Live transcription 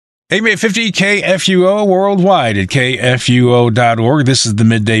AM850 KFUO worldwide at KFUO.org. This is the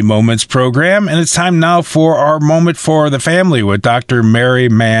Midday Moments program, and it's time now for our Moment for the Family with Dr. Mary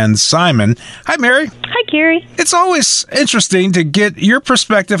Manz Simon. Hi, Mary. Hi, Gary. It's always interesting to get your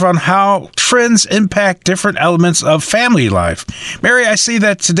perspective on how trends impact different elements of family life. Mary, I see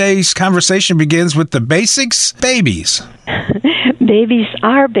that today's conversation begins with the basics, babies. Babies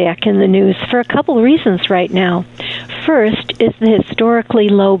are back in the news for a couple of reasons right now. First is the historically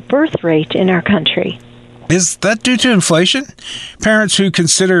low birth rate in our country. Is that due to inflation? Parents who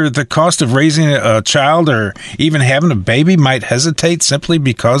consider the cost of raising a child or even having a baby might hesitate simply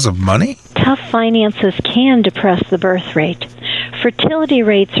because of money? Tough finances can depress the birth rate. Fertility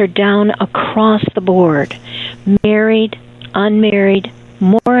rates are down across the board. Married, unmarried,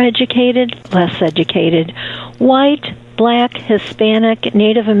 more educated, less educated, white, Black, Hispanic,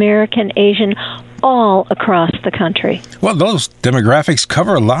 Native American, Asian, all across the country. Well, those demographics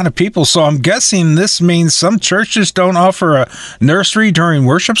cover a lot of people, so I'm guessing this means some churches don't offer a nursery during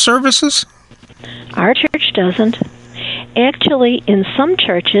worship services? Our church doesn't. Actually, in some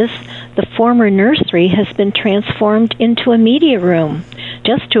churches, the former nursery has been transformed into a media room,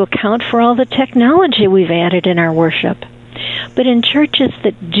 just to account for all the technology we've added in our worship. But in churches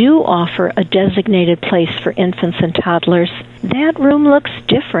that do offer a designated place for infants and toddlers, that room looks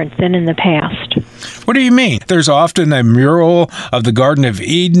different than in the past. What do you mean? There's often a mural of the Garden of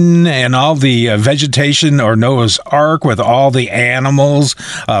Eden and all the vegetation, or Noah's Ark with all the animals,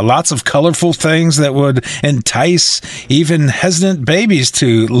 lots of colorful things that would entice even hesitant babies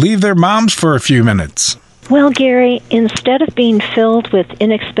to leave their moms for a few minutes. Well, Gary, instead of being filled with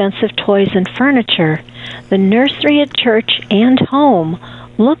inexpensive toys and furniture, the nursery at church and home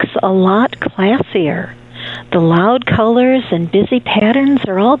looks a lot classier. The loud colors and busy patterns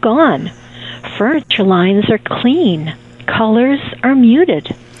are all gone. Furniture lines are clean. Colors are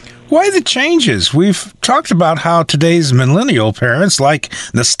muted. Why the changes? We've talked about how today's millennial parents like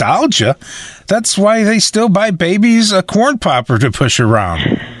nostalgia. That's why they still buy babies a corn popper to push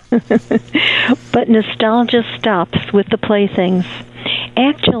around. But nostalgia stops with the playthings.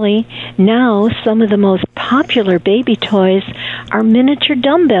 Actually, now some of the most popular baby toys are miniature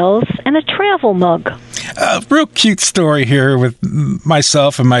dumbbells and a travel mug. A real cute story here with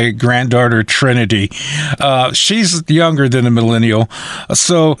myself and my granddaughter, Trinity. She's younger than a millennial.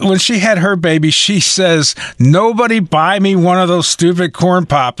 So when she had her baby, she says, "Nobody buy me one of those stupid corn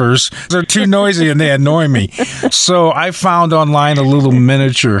poppers. They're too noisy and they annoy me." So I found online a little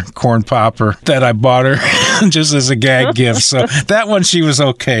miniature corn popper that I bought her just as a gag gift. So that one she was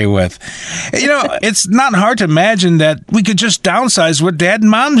okay with. You know, it's not hard to imagine that we could just downsize what Dad and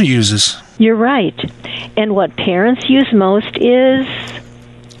Mom uses. You're right. And what parents use most is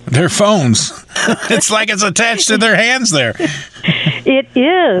their phones. It's like it's attached to their hands there. It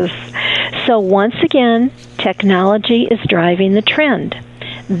is. So once again, technology is driving the trend.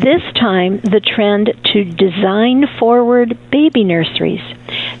 This time, the trend to design-forward baby nurseries.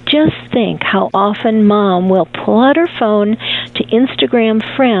 Just think how often Mom will pull out her phone to Instagram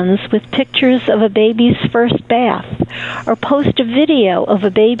friends with pictures of a baby's first bath, or post a video of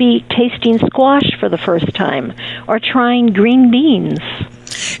a baby tasting squash for the first time, or trying green beans.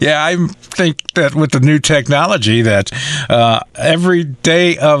 Yeah, I think that with the new technology that every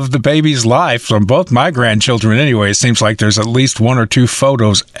day of the baby's life, from both my grandchildren anyway, it seems like there's at least one or two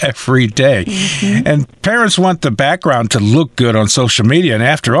photos every day. Mm-hmm. And parents want the background to look good on social media. And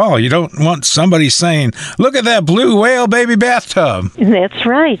after all, you don't want somebody saying, "Look at that blue whale baby bathtub." That's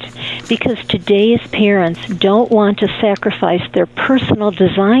right. Because today's parents don't want to sacrifice their personal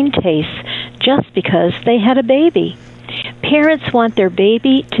design tastes just because they had a baby. Parents want their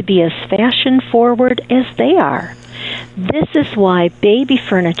baby to be as fashion-forward as they are. This is why baby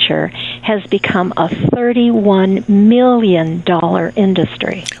furniture has become a $31 million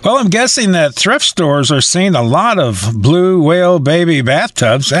industry. Well, I'm guessing that thrift stores are seeing a lot of blue whale baby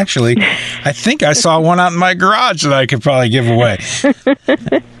bathtubs. Actually, I think I saw one out in my garage that I could probably give away.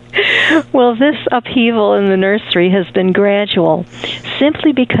 Well, this upheaval in the nursery has been gradual,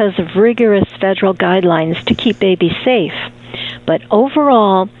 simply because of rigorous federal guidelines to keep babies safe. But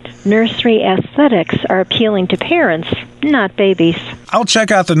overall, nursery aesthetics are appealing to parents, not babies. I'll check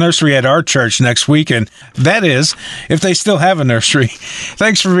out the nursery at our church next weekend. That is, if they still have a nursery.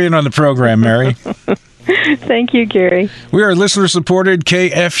 Thanks for being on the program, Mary. Thank you, Gary. We are listener-supported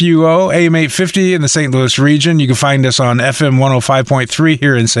KFUO, AM 850 in the St. Louis region. You can find us on FM 105.3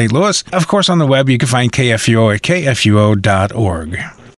 here in St. Louis. Of course, on the web, you can find KFUO at KFUO.org.